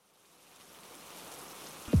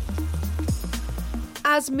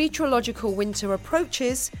As meteorological winter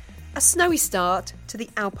approaches, a snowy start to the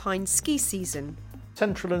alpine ski season.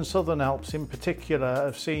 Central and Southern Alps in particular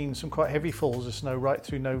have seen some quite heavy falls of snow right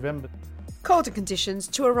through November. Colder conditions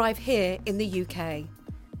to arrive here in the UK.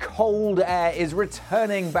 Cold air is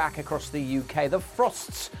returning back across the UK. The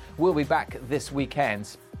frosts will be back this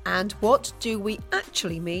weekend. And what do we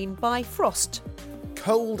actually mean by frost?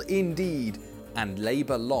 Cold indeed, and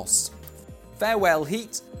labour lost. Farewell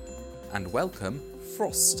heat, and welcome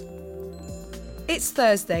frost. It's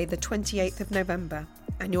Thursday, the 28th of November,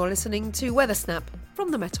 and you're listening to Weather Snap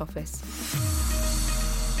from the Met Office.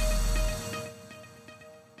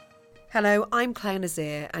 Hello, I'm Claire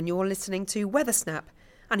Nazir, and you're listening to Weather Snap,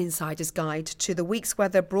 an insider's guide to the week's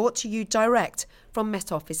weather brought to you direct from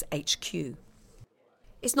Met Office HQ.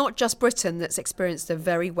 It's not just Britain that's experienced a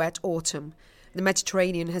very wet autumn. The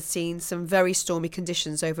Mediterranean has seen some very stormy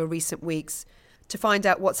conditions over recent weeks. To find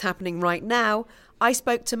out what's happening right now, I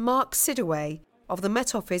spoke to Mark Sidaway of the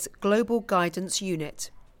Met Office Global Guidance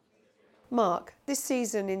Unit. Mark, this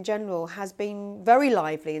season in general has been very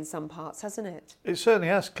lively in some parts, hasn't it? It certainly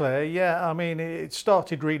has, Claire. Yeah, I mean, it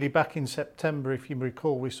started really back in September. If you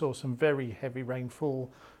recall, we saw some very heavy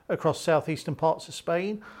rainfall across southeastern parts of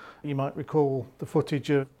Spain. You might recall the footage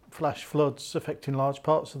of flash floods affecting large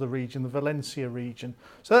parts of the region, the Valencia region.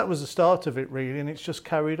 So that was the start of it, really, and it's just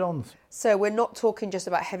carried on. So we're not talking just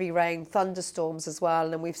about heavy rain, thunderstorms as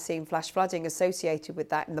well, and we've seen flash flooding associated with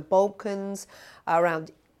that in the Balkans,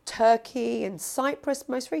 around Turkey and Cyprus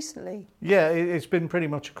most recently. Yeah, it's been pretty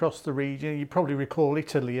much across the region. You probably recall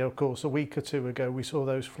Italy, of course, a week or two ago. We saw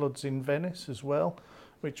those floods in Venice as well,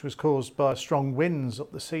 which was caused by strong winds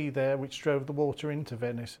up the sea there, which drove the water into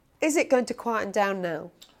Venice. Is it going to quieten down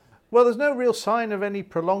now? Well, there's no real sign of any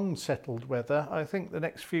prolonged settled weather. I think the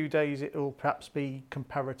next few days it will perhaps be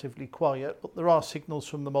comparatively quiet, but there are signals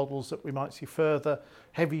from the models that we might see further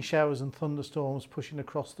heavy showers and thunderstorms pushing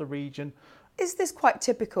across the region. Is this quite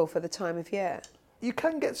typical for the time of year? You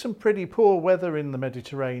can get some pretty poor weather in the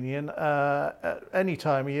Mediterranean at any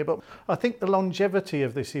time of year, but I think the longevity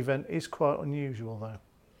of this event is quite unusual though.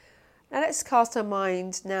 Now let's cast our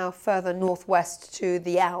mind now further northwest to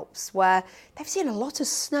the Alps, where they've seen a lot of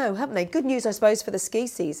snow, haven't they? Good news, I suppose, for the ski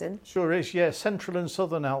season. Sure is, yeah. Central and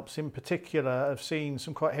Southern Alps in particular have seen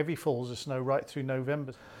some quite heavy falls of snow right through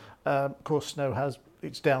November. Of course, snow has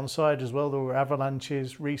its downside as well. There were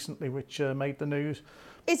avalanches recently which made the news.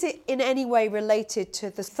 Is it in any way related to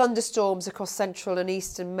the thunderstorms across central and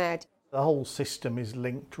eastern Med? The whole system is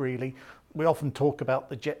linked, really. We often talk about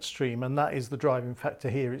the jet stream, and that is the driving factor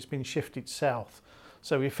here. It's been shifted south.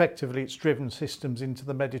 So effectively, it's driven systems into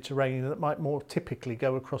the Mediterranean that might more typically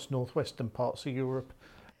go across northwestern parts of Europe.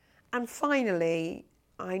 And finally,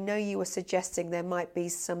 I know you were suggesting there might be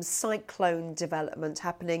some cyclone development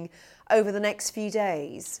happening over the next few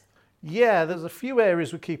days. Yeah, there's a few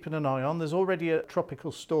areas we're keeping an eye on. There's already a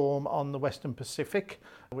tropical storm on the Western Pacific,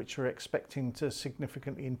 which we're expecting to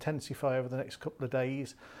significantly intensify over the next couple of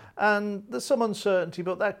days. And there's some uncertainty,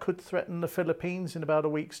 but that could threaten the Philippines in about a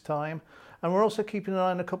week's time. And we're also keeping an eye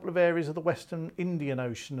on a couple of areas of the Western Indian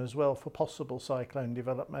Ocean as well for possible cyclone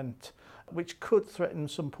development, which could threaten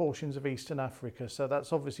some portions of Eastern Africa. So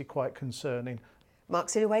that's obviously quite concerning. Mark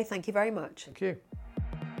Sidaway, thank you very much. Thank you.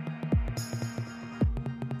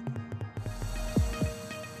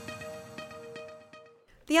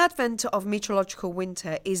 The advent of meteorological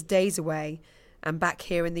winter is days away, and back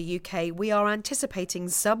here in the UK we are anticipating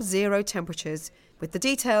sub-zero temperatures. With the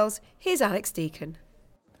details, here's Alex Deacon.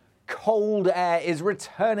 Cold air is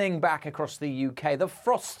returning back across the UK. The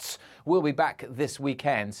frosts will be back this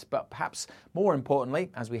weekend, but perhaps more importantly,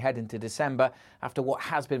 as we head into December, after what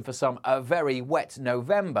has been for some a very wet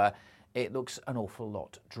November, it looks an awful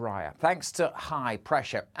lot drier, thanks to high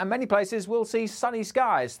pressure. And many places will see sunny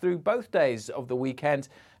skies through both days of the weekend,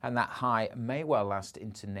 and that high may well last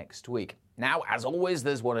into next week. Now, as always,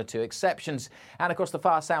 there's one or two exceptions. And across the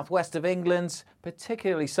far southwest of England,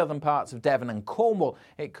 particularly southern parts of Devon and Cornwall,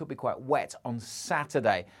 it could be quite wet on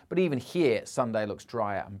Saturday. But even here, Sunday looks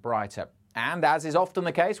drier and brighter. And as is often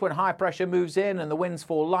the case when high pressure moves in and the winds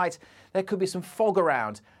fall light, there could be some fog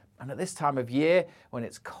around. And at this time of year, when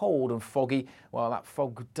it's cold and foggy, well, that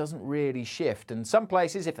fog doesn't really shift. And some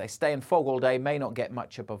places, if they stay in fog all day, may not get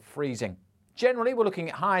much above freezing. Generally, we're looking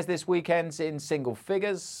at highs this weekend in single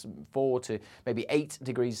figures, 4 to maybe 8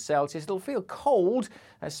 degrees Celsius. It'll feel cold,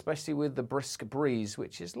 especially with the brisk breeze,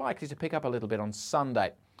 which is likely to pick up a little bit on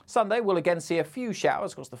Sunday. Sunday, we'll again see a few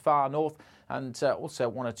showers across the far north and also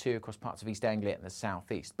one or two across parts of East Anglia and the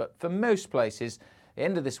southeast. But for most places,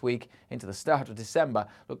 End of this week into the start of December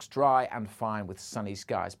looks dry and fine with sunny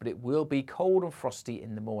skies, but it will be cold and frosty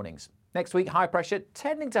in the mornings. Next week, high pressure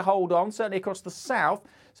tending to hold on, certainly across the south,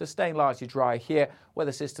 so staying largely dry here.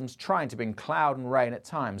 Weather systems trying to bring cloud and rain at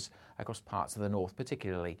times across parts of the north,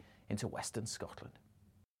 particularly into western Scotland.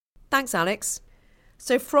 Thanks, Alex.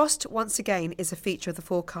 So frost, once again, is a feature of the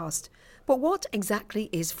forecast. But what exactly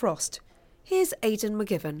is frost? Here's Aidan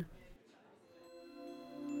McGivern.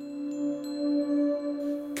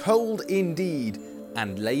 Cold indeed,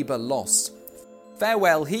 and labour lost.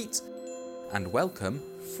 Farewell heat, and welcome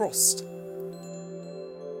frost.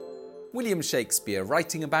 William Shakespeare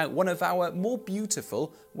writing about one of our more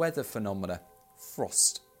beautiful weather phenomena,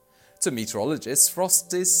 frost. To meteorologists,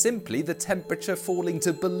 frost is simply the temperature falling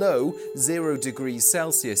to below 0 degrees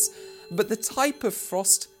Celsius, but the type of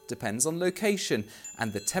frost depends on location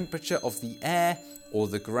and the temperature of the air or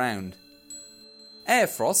the ground. Air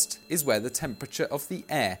frost is where the temperature of the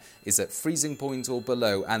air is at freezing point or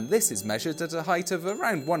below, and this is measured at a height of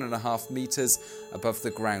around 1.5 metres above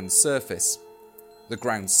the ground surface. The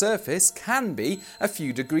ground surface can be a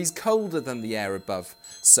few degrees colder than the air above,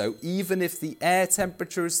 so even if the air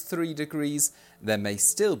temperature is 3 degrees, there may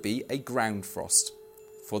still be a ground frost.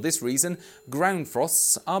 For this reason, ground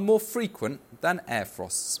frosts are more frequent than air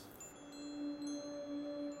frosts.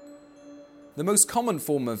 The most common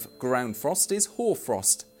form of ground frost is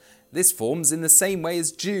hoarfrost. This forms in the same way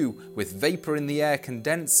as dew, with vapour in the air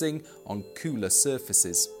condensing on cooler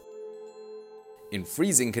surfaces. In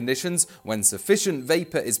freezing conditions, when sufficient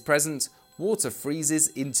vapour is present, water freezes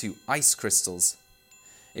into ice crystals.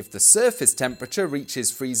 If the surface temperature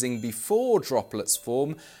reaches freezing before droplets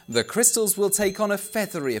form, the crystals will take on a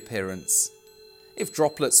feathery appearance. If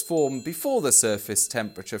droplets form before the surface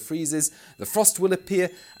temperature freezes, the frost will appear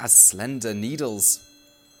as slender needles.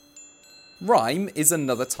 Rime is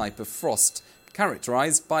another type of frost,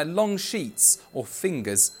 characterised by long sheets or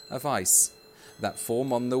fingers of ice that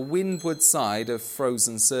form on the windward side of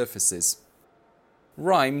frozen surfaces.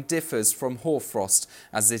 Rime differs from hoarfrost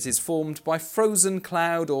as it is formed by frozen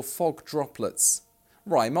cloud or fog droplets.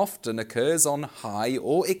 Rime often occurs on high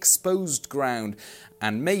or exposed ground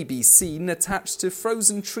and may be seen attached to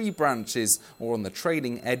frozen tree branches or on the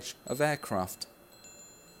trailing edge of aircraft.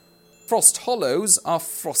 Frost hollows are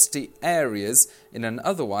frosty areas in an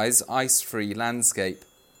otherwise ice-free landscape.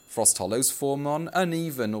 Frost hollows form on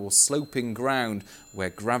uneven or sloping ground where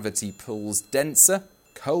gravity pulls denser,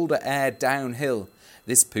 colder air downhill.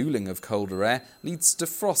 This pooling of colder air leads to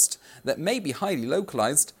frost that may be highly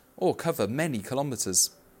localised or cover many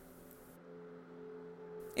kilometres.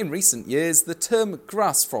 In recent years, the term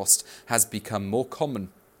grass frost has become more common.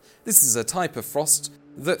 This is a type of frost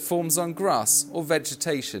that forms on grass or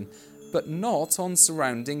vegetation, but not on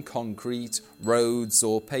surrounding concrete, roads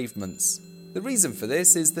or pavements. The reason for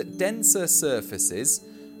this is that denser surfaces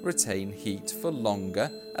retain heat for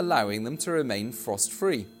longer, allowing them to remain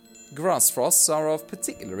frost-free. Grass frosts are of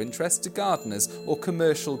particular interest to gardeners or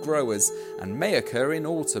commercial growers and may occur in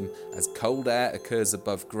autumn as cold air occurs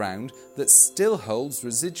above ground that still holds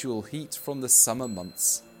residual heat from the summer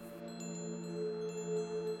months.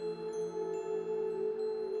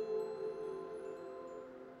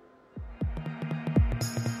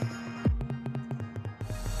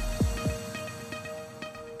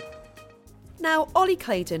 Now, Ollie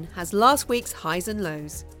Claydon has last week's highs and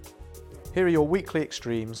lows. Here are your weekly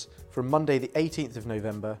extremes from Monday the 18th of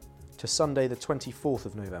November to Sunday the 24th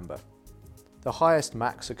of November. The highest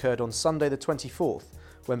max occurred on Sunday the 24th,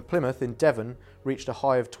 when Plymouth in Devon reached a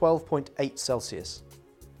high of 12.8 Celsius.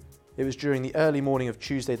 It was during the early morning of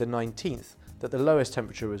Tuesday the 19th that the lowest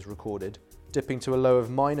temperature was recorded, dipping to a low of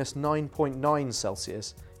minus 9.9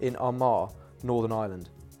 Celsius in Armagh, Northern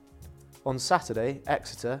Ireland. On Saturday,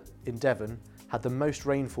 Exeter in Devon had the most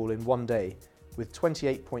rainfall in one day, with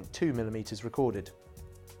 28.2 millimetres recorded.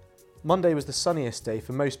 Monday was the sunniest day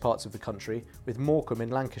for most parts of the country, with Morecambe in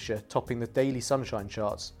Lancashire topping the daily sunshine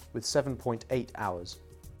charts with 7.8 hours.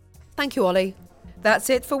 Thank you, Ollie. That's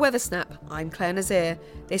it for Weathersnap. I'm Claire Nazir.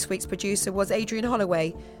 This week's producer was Adrian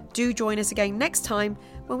Holloway. Do join us again next time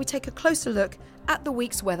when we take a closer look at the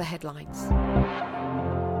week's weather headlines.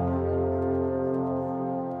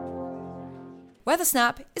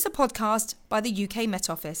 Weathersnap is a podcast by the UK Met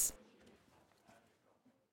Office.